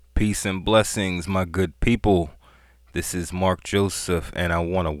Peace and blessings, my good people. This is Mark Joseph, and I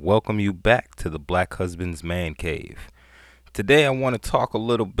want to welcome you back to the Black Husband's Man Cave. Today, I want to talk a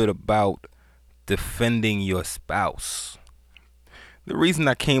little bit about defending your spouse. The reason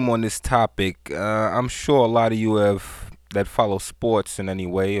I came on this topic, I'm sure a lot of you that follow sports in any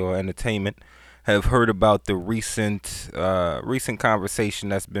way or entertainment have heard about the recent conversation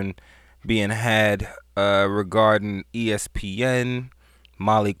that's been being had regarding ESPN,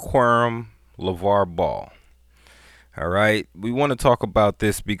 Molly Quorum, LeVar Ball. All right, we want to talk about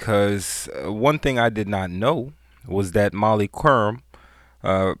this because one thing I did not know was that Molly Quorum,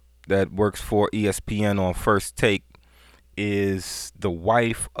 that works for ESPN on First Take, is the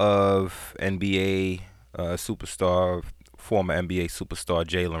wife of former NBA superstar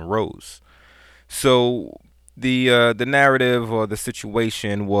Jalen Rose. So the narrative or the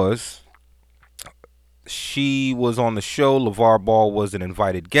situation was she was on the show. LeVar Ball was an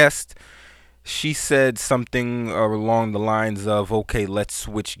invited guest. She said something along the lines of, okay, let's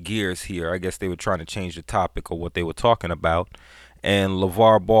switch gears here. I guess they were trying to change the topic of what they were talking about. And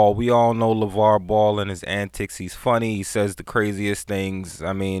LeVar Ball, we all know LeVar Ball and his antics. He's funny. He says the craziest things.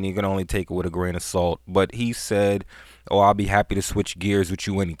 I mean, you can only take it with a grain of salt. But he said, oh, I'll be happy to switch gears with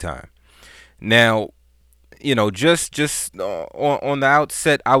you anytime. Now, just on the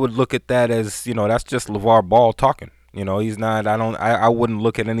outset, I would look at that as, that's just LeVar Ball talking. He's not. I wouldn't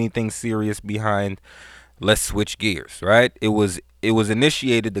look at anything serious behind let's switch gears, right? It was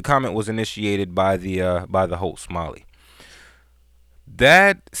initiated. The comment was initiated by the host, Molly.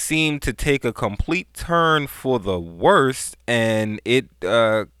 That seemed to take a complete turn for the worst, and it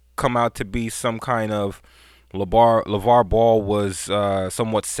come out to be some kind of LeVar Ball was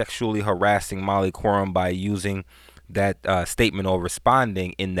somewhat sexually harassing Molly Quorum by using that statement or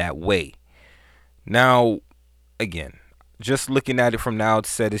responding in that way. Now, again, just looking at it from the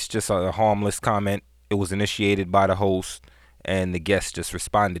outset, it's just a harmless comment. It was initiated by the host, and the guest just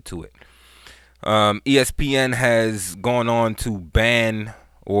responded to it. ESPN has gone on to ban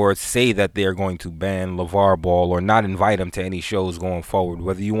or say that they're going to ban LeVar Ball or not invite him to any shows going forward.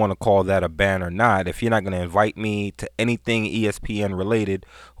 Whether you want to call that a ban or not, if you're not going to invite me to anything ESPN related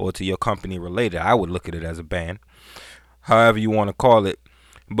or to your company related, I would look at it as a ban. However you want to call it.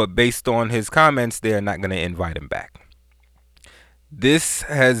 But based on his comments, they're not going to invite him back. This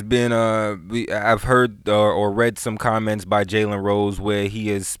has been, I've heard or read some comments by Jalen Rose where he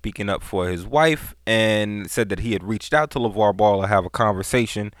is speaking up for his wife and said that he had reached out to LeVar Ball to have a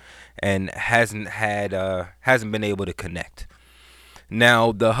conversation and hasn't been able to connect.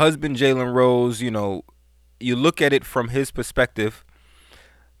 Now, the husband, Jalen Rose, you look at it from his perspective.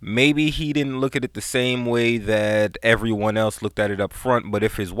 Maybe he didn't look at it the same way that everyone else looked at it up front, but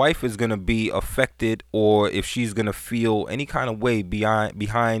if his wife is going to be affected or if she's going to feel any kind of way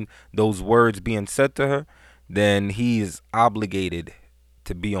behind those words being said to her, then he is obligated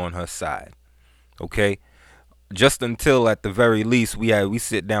to be on her side. Okay? Just until at the very least we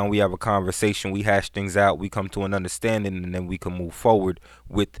sit down, we have a conversation, we hash things out, we come to an understanding, and then we can move forward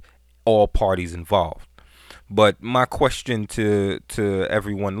with all parties involved. But my question to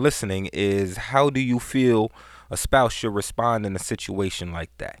everyone listening is, how do you feel a spouse should respond in a situation like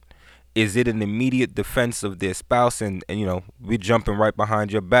that? Is it an immediate defense of their spouse and we're jumping right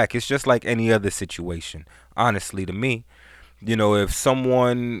behind your back? It's just like any other situation, honestly, to me. If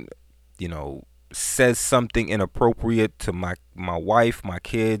someone, says something inappropriate to my wife, my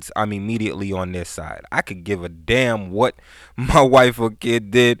kids, I'm immediately on their side. I could give a damn what my wife or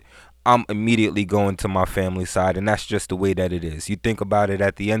kid did. I'm immediately going to my family side, and that's just the way that it is. You think about it,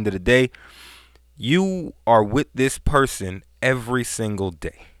 at the end of the day, you are with this person every single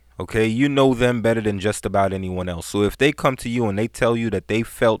day, okay? You know them better than just about anyone else. So if they come to you and they tell you that they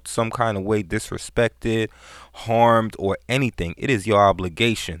felt some kind of way disrespected, harmed, or anything, it is your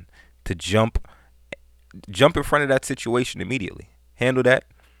obligation to jump in front of that situation immediately. Handle that,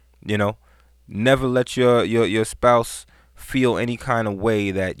 Never let your spouse feel any kind of way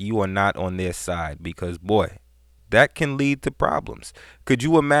that you are not on their side, because boy, that can lead to problems. Could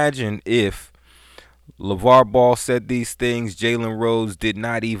you imagine if LeVar Ball said these things, Jalen Rose did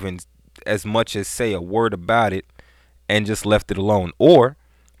not even as much as say a word about it and just left it alone, or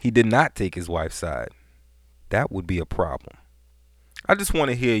he did not take his wife's side? That would be a problem. I just want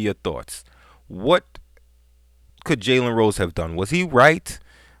to hear your thoughts. What could Jalen Rose have done? Was he right?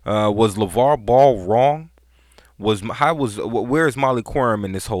 Was LeVar Ball wrong? Where is Molly Quorum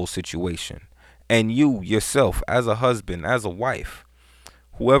in this whole situation? And you yourself, as a husband, as a wife,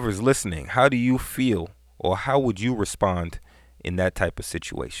 whoever's listening, how do you feel, or how would you respond in that type of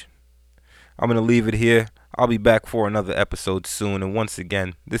situation? I'm going to leave it here. I'll be back for another episode soon. And once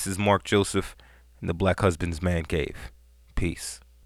again, this is Mark Joseph in the Black Husband's Man Cave. Peace.